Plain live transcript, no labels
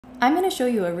I'm going to show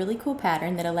you a really cool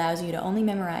pattern that allows you to only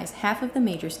memorize half of the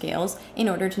major scales in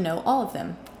order to know all of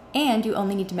them. And you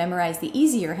only need to memorize the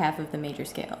easier half of the major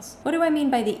scales. What do I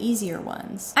mean by the easier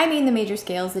ones? I mean the major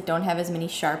scales that don't have as many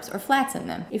sharps or flats in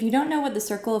them. If you don't know what the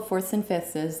circle of fourths and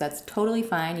fifths is, that's totally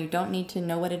fine. You don't need to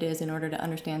know what it is in order to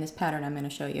understand this pattern I'm going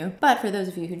to show you. But for those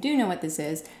of you who do know what this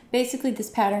is, basically this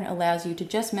pattern allows you to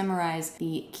just memorize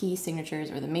the key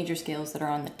signatures or the major scales that are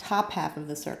on the top half of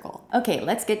the circle. Okay,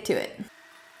 let's get to it.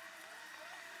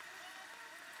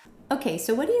 Okay,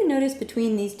 so what do you notice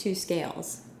between these two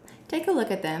scales? Take a look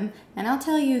at them, and I'll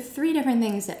tell you 3 different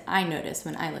things that I notice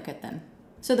when I look at them.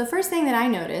 So the first thing that I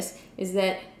notice is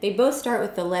that they both start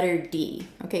with the letter D.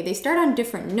 Okay, they start on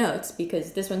different notes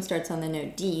because this one starts on the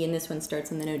note D and this one starts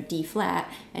on the note D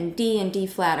flat, and D and D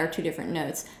flat are 2 different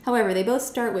notes. However, they both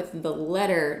start with the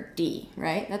letter D,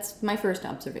 right? That's my first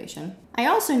observation. I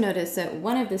also notice that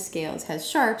one of the scales has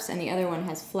sharps and the other one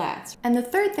has flats. And the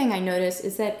third thing I notice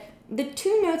is that the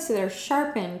 2 notes that are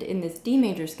sharpened in this D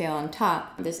major scale on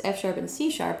top, this F sharp and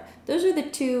C sharp, those are the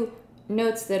 2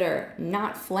 notes that are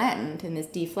not flattened in this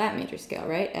D flat major scale,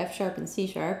 right? F sharp and C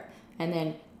sharp, and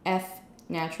then F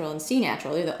natural and C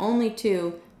natural. They're the only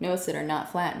 2 notes that are not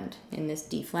flattened in this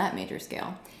D flat major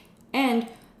scale. And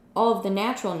all of the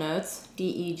natural notes, D,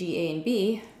 E, G, A, and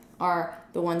B, are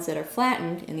the ones that are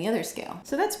flattened in the other scale.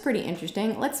 So that's pretty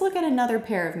interesting. Let's look at another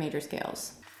pair of major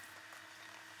scales.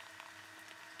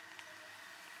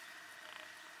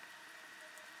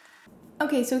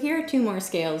 Okay, so here are 2 more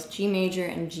scales, G major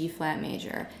and G flat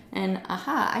major. And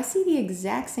aha, I see the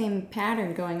exact same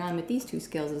pattern going on with these 2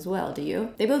 scales as well, do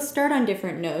you? They both start on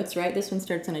different notes, right? This one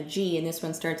starts on a G and this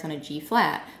one starts on a G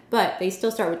flat, but they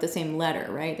still start with the same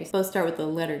letter, right? They both start with the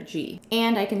letter G.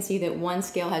 And I can see that one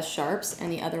scale has sharps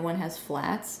and the other one has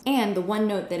flats. And the one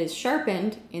note that is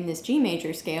sharpened in this G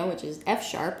major scale, which is F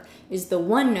sharp, is the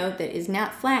one note that is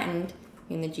not flattened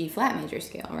in the G flat major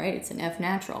scale, right? It's an F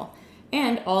natural.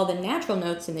 And all the natural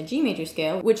notes in the G major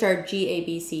scale, which are G, A,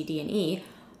 B, C, D, and E,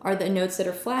 are the notes that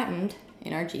are flattened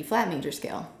in our G flat major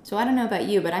scale. So I don't know about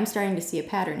you, but I'm starting to see a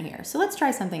pattern here. So let's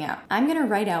try something out. I'm gonna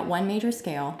write out one major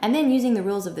scale, and then using the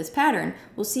rules of this pattern,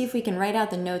 we'll see if we can write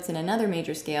out the notes in another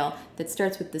major scale that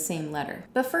starts with the same letter.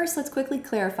 But first, let's quickly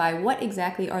clarify what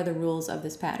exactly are the rules of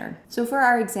this pattern. So for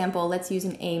our example, let's use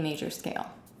an A major scale.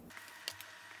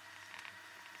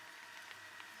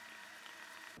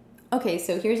 Okay,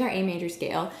 so here's our A major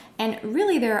scale, and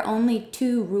really there are only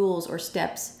 2 rules or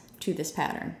steps to this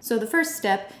pattern. So the first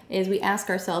step is we ask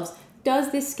ourselves,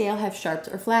 does this scale have sharps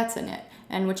or flats in it?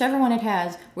 And whichever one it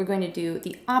has, we're going to do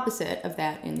the opposite of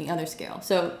that in the other scale.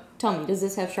 So tell me, does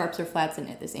this have sharps or flats in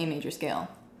it, this A major scale?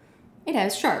 It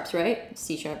has sharps, right?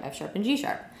 C sharp, F sharp, and G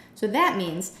sharp. So that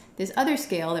means this other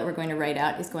scale that we're going to write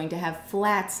out is going to have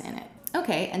flats in it.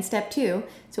 Okay, and step 2,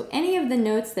 so any of the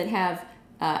notes that have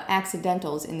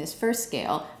accidentals in this first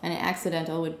scale, and an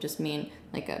accidental would just mean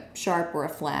like a sharp or a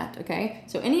flat, okay?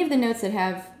 So any of the notes that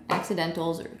have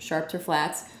accidentals or sharps or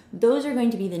flats, those are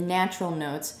going to be the natural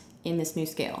notes in this new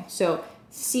scale. So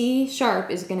C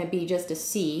sharp is going to be just a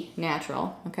C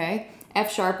natural, okay?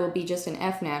 F sharp will be just an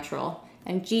F natural,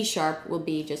 and G sharp will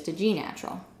be just a G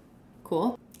natural.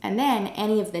 Cool? And then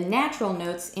any of the natural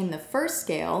notes in the first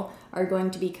scale are going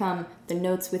to become the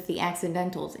notes with the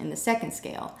accidentals in the second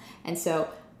scale. And so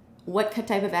what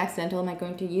type of accidental am I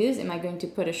going to use? Am I going to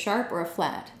put a sharp or a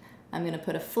flat? I'm going to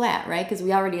put a flat, right? Because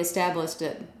we already established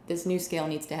that this new scale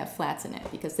needs to have flats in it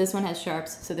because this one has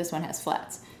sharps, so this one has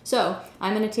flats. So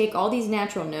I'm going to take all these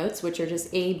natural notes, which are just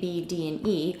A, B, D, and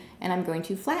E, and I'm going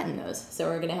to flatten those. So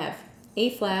we're going to have A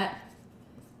flat,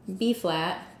 B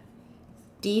flat,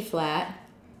 D flat,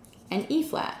 and E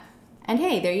flat. And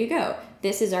hey, there you go.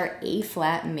 This is our A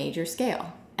flat major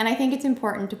scale. And I think it's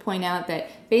important to point out that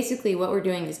basically what we're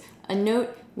doing is a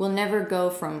note will never go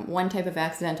from one type of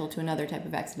accidental to another type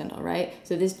of accidental, right?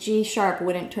 So this G sharp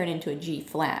wouldn't turn into a G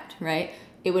flat, right?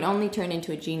 It would only turn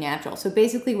into a G natural. So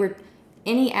basically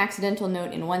any accidental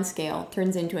note in one scale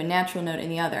turns into a natural note in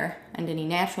the other, and any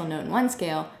natural note in one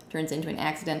scale turns into an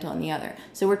accidental in the other.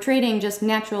 So we're trading just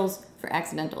naturals for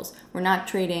accidentals. We're not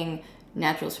trading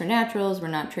naturals for naturals, we're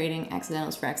not trading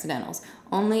accidentals for accidentals.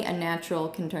 Only a natural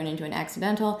can turn into an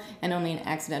accidental, and only an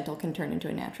accidental can turn into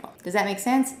a natural. Does that make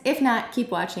sense? If not,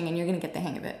 keep watching and you're gonna get the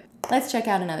hang of it. Let's check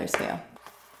out another scale.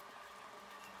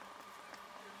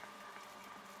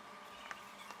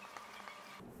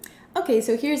 Okay,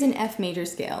 so here's an F major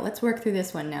scale. Let's work through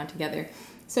this one now together.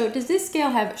 So does this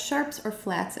scale have sharps or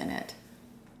flats in it?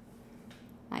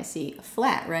 I see a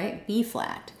flat, right? B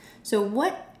flat. So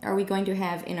what are we going to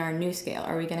have in our new scale?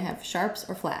 Are we going to have sharps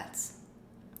or flats?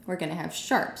 We're going to have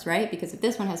sharps, right? Because if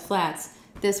this one has flats,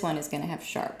 this one is going to have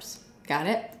sharps. Got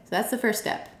it? So that's the first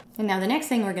step. And now the next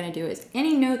thing we're going to do is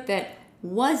any note that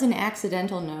was an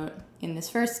accidental note in this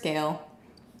first scale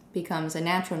becomes a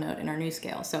natural note in our new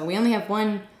scale. So we only have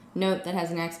one note that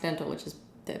has an accidental, which is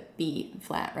the B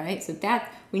flat, right? So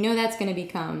that we know that's going to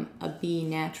become a B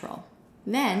natural.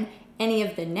 Then any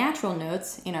of the natural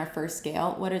notes in our first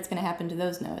scale, what is going to happen to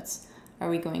those notes? Are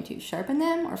we going to sharpen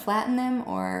them or flatten them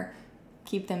or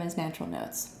keep them as natural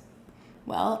notes?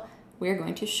 Well, we're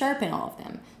going to sharpen all of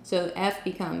them. So F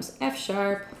becomes F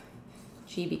sharp,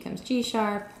 G becomes G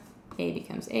sharp, A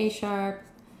becomes A sharp,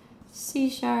 C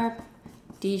sharp,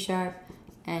 D sharp,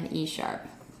 and E sharp,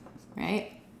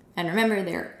 right? And remember,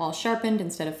 they're all sharpened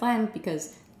instead of flattened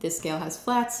because this scale has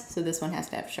flats, so this one has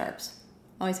to have sharps.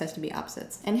 Always has to be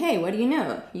opposites. And hey, what do you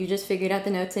know? You just figured out the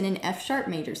notes in an F sharp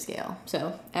major scale.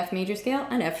 So F major scale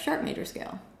and F sharp major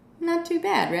scale. Not too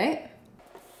bad, right?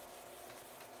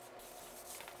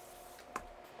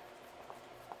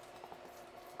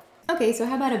 Okay, so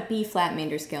how about a B flat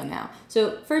major scale now?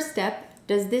 So first step,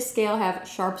 does this scale have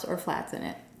sharps or flats in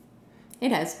it?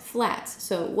 It has flats.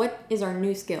 So what is our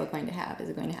new scale going to have? Is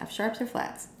it going to have sharps or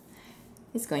flats?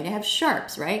 It's going to have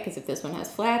sharps, right? Because if this one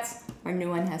has flats, our new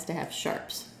one has to have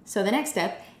sharps. So the next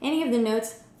step, any of the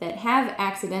notes that have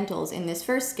accidentals in this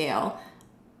first scale,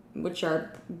 which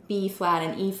are B flat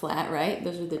and E flat, right?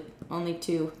 Those are the only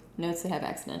two notes that have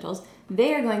accidentals.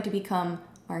 They are going to become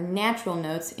our natural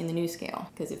notes in the new scale.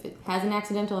 Because if it has an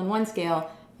accidental in one scale,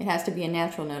 it has to be a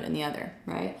natural note in the other,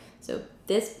 right? So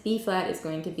this B flat is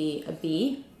going to be a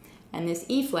B, and this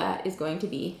E flat is going to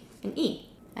be an E.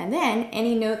 And then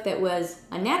any note that was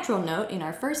a natural note in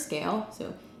our first scale,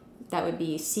 so that would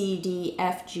be C, D,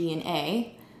 F, G, and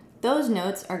A, those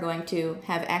notes are going to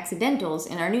have accidentals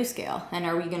in our new scale. And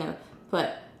are we going to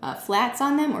put flats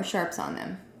on them or sharps on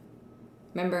them?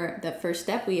 Remember the first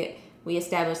step, we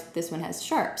established this one has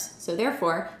sharps. So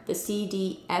therefore, the C,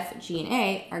 D, F, G, and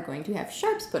A are going to have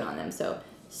sharps put on them. So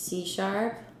C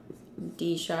sharp,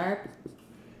 D sharp,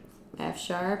 F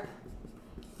sharp,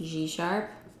 G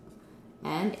sharp,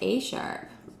 and A sharp.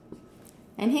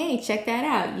 And hey, check that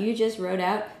out. You just wrote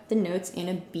out the notes in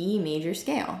a B major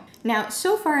scale. Now,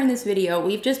 so far in this video,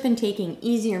 we've just been taking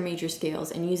easier major scales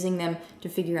and using them to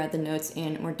figure out the notes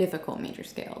in more difficult major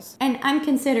scales. And I'm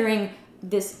considering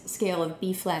this scale of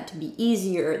B flat to be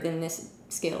easier than this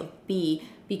scale of B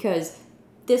because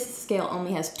this scale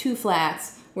only has 2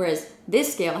 flats, whereas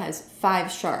this scale has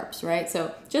 5 sharps, right?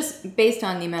 So just based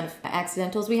on the amount of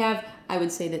accidentals we have, I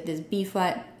would say that this B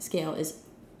flat scale is,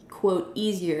 quote,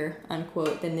 easier,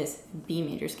 unquote, than this B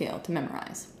major scale to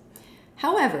memorize.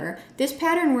 However, this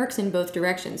pattern works in both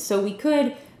directions. So we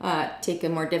could take a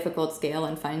more difficult scale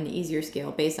and find the easier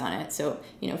scale based on it. So,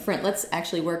 let's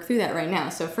actually work through that right now.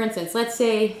 So for instance, let's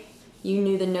say you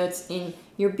knew the notes in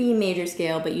your B major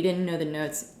scale, but you didn't know the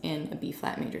notes in a B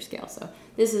flat major scale. So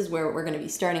this is where we're going to be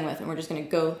starting with, and we're just going to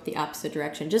go the opposite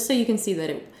direction, just so you can see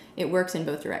that it works in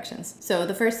both directions. So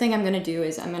the first thing I'm going to do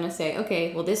is I'm going to say,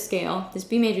 okay, well this scale, this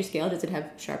B major scale, does it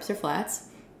have sharps or flats?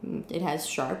 It has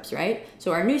sharps, right?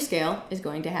 So our new scale is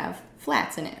going to have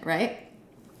flats in it, right?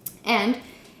 And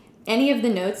any of the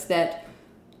notes that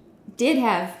did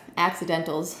have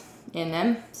accidentals in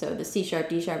them, so the C sharp,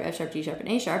 D sharp, F sharp, G sharp, and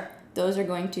A sharp, those are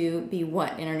going to be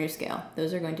what in our new scale?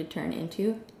 Those are going to turn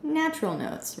into natural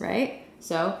notes, right?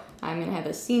 So I'm going to have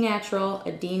a C natural,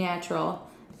 a D natural,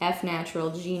 F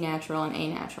natural, G natural, and A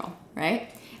natural,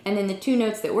 right? And then the 2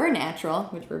 notes that were natural,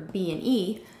 which were B and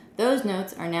E, those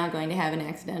notes are now going to have an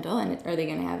accidental, and are they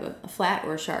going to have a flat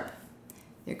or a sharp?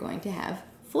 They're going to have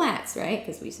flats, right?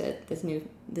 Because we said this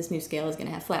new scale is going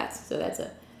to have flats. So that's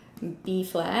a B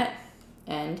flat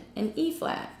and an E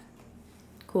flat.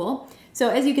 Cool. So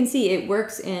as you can see, it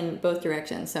works in both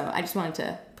directions. So I just wanted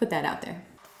to put that out there.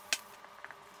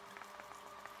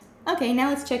 Okay, now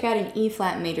let's check out an E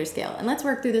flat major scale, and let's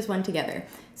work through this one together.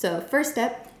 So first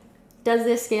step, does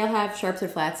this scale have sharps or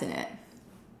flats in it?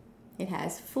 It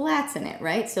has flats in it,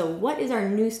 right? So what is our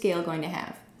new scale going to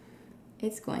have?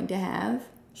 It's going to have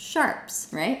sharps,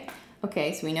 right?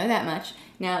 Okay, so we know that much.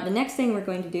 Now the next thing we're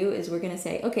going to do is we're going to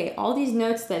say, okay, all these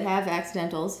notes that have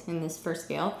accidentals in this first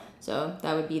scale, so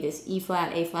that would be this E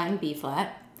flat, A flat, and B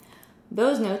flat,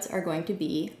 those notes are going to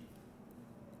be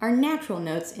our natural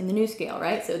notes in the new scale,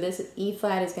 right? So this E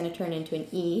flat is going to turn into an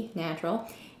E natural,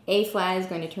 A flat is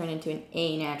going to turn into an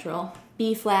A natural,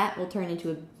 B flat will turn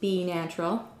into a B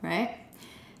natural, right?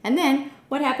 And then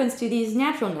what happens to these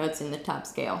natural notes in the top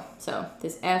scale? So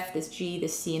this F, this G,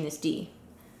 this C, and this D.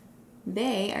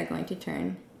 They are going to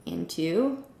turn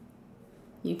into,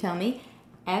 you tell me,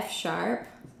 F sharp,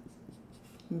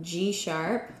 G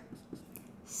sharp,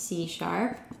 C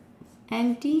sharp,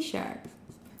 and D sharp.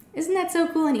 Isn't that so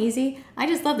cool and easy? I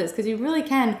just love this because you really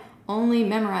can only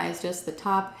memorize just the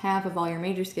top half of all your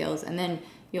major scales, and then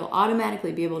you'll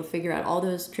automatically be able to figure out all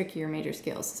those trickier major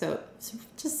scales. So it's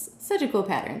just such a cool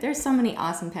pattern. There's so many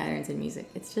awesome patterns in music.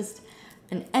 It's just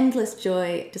an endless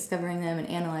joy discovering them and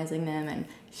analyzing them and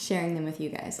sharing them with you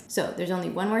guys. So there's only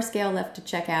one more scale left to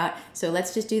check out. So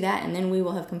let's just do that, and then we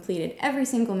will have completed every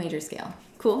single major scale.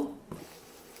 Cool?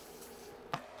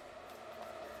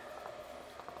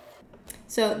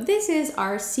 So this is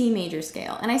our C major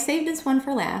scale, and I saved this one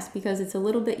for last because it's a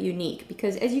little bit unique,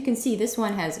 because as you can see, this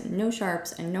one has no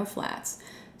sharps and no flats.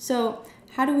 So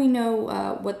how do we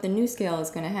know what the new scale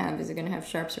is going to have? Is it going to have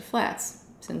sharps or flats,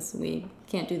 since we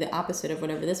can't do the opposite of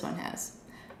whatever this one has?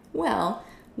 Well,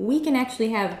 we can actually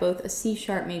have both a C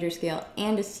sharp major scale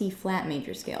and a C flat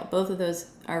major scale. Both of those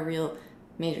are real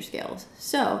major scales.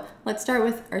 So let's start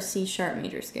with our C sharp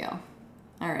major scale.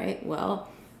 All right,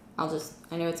 well,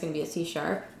 I know it's going to be a C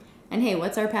sharp. And hey,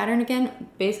 what's our pattern again?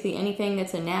 Basically anything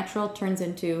that's a natural turns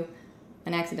into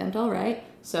an accidental, right?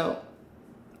 So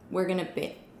we're going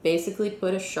to basically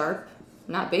put a sharp,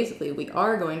 not basically, we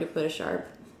are going to put a sharp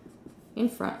in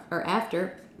front or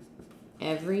after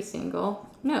every single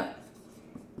note.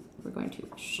 We're going to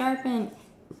sharpen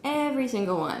every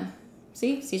single one.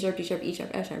 See? C sharp, D sharp, E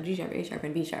sharp, F sharp, G sharp, A sharp,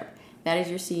 and B sharp. That is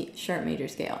your C sharp major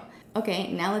scale.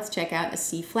 Okay, now let's check out a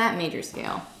C flat major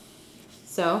scale.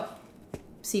 So,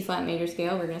 C flat major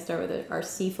scale, we're going to start with our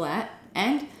C flat.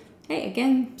 And, hey,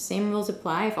 again, same rules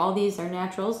apply. If all these are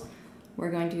naturals,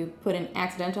 we're going to put an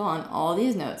accidental on all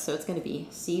these notes. So it's going to be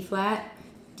C flat,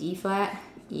 D flat,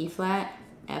 E flat,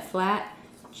 F flat,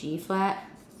 G flat,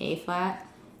 A flat,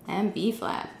 and B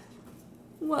flat.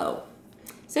 Whoa.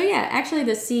 So yeah, actually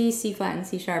the C, C flat, and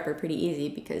C sharp are pretty easy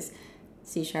because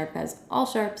C sharp has all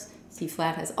sharps, C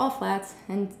flat has all flats,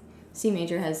 and C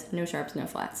major has no sharps, no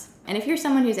flats. And if you're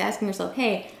someone who's asking yourself,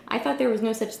 hey, I thought there was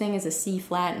no such thing as a C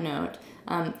flat note,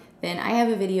 then I have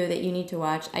a video that you need to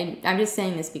watch. I'm just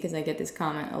saying this because I get this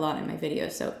comment a lot in my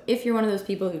videos. So if you're one of those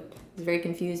people who is very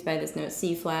confused by this note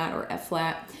C flat or F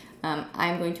flat,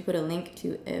 I'm going to put a link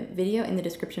to a video in the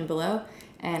description below,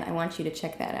 and I want you to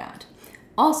check that out.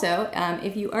 Also,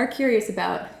 if you are curious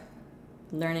about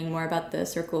learning more about the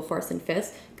circle of fourths and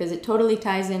fifths, because it totally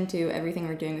ties into everything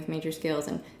we're doing with major scales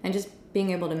and just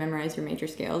being able to memorize your major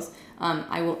scales,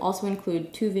 I will also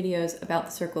include 2 videos about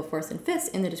the circle of fourths and fifths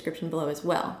in the description below as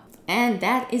well. And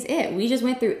that is it. We just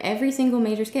went through every single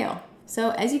major scale.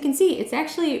 So as you can see, it's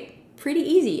actually pretty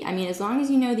easy. I mean, as long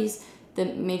as you know the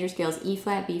major scales E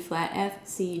flat, B flat, F,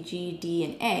 C, G, D,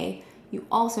 and A, you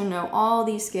also know all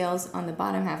these scales on the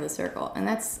bottom half of the circle. And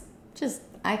that's just,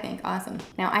 I think, awesome.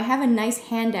 Now, I have a nice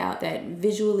handout that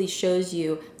visually shows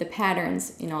you the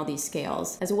patterns in all these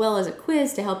scales, as well as a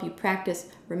quiz to help you practice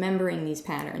remembering these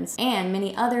patterns, and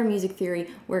many other music theory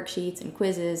worksheets and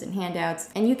quizzes and handouts.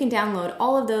 And you can download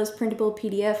all of those printable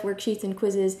PDF worksheets and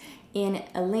quizzes in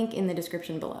a link in the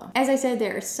description below. As I said,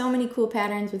 there are so many cool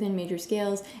patterns within major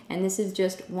scales, and this is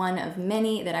just one of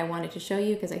many that I wanted to show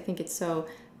you because I think it's so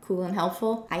cool and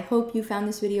helpful. I hope you found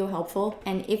this video helpful,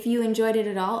 and if you enjoyed it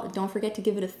at all, don't forget to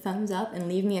give it a thumbs up and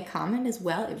leave me a comment as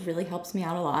well. It really helps me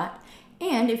out a lot.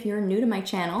 And if you're new to my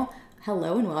channel,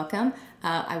 hello and welcome.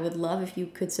 I would love if you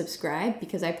could subscribe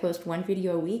because I post 1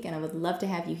 video a week and I would love to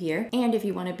have you here. And if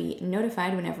you want to be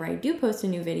notified whenever I do post a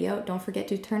new video, don't forget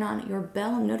to turn on your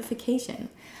bell notification.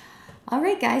 All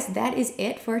right, guys, that is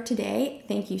it for today.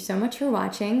 Thank you so much for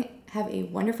watching. Have a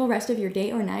wonderful rest of your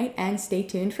day or night, and stay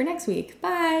tuned for next week.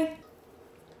 Bye!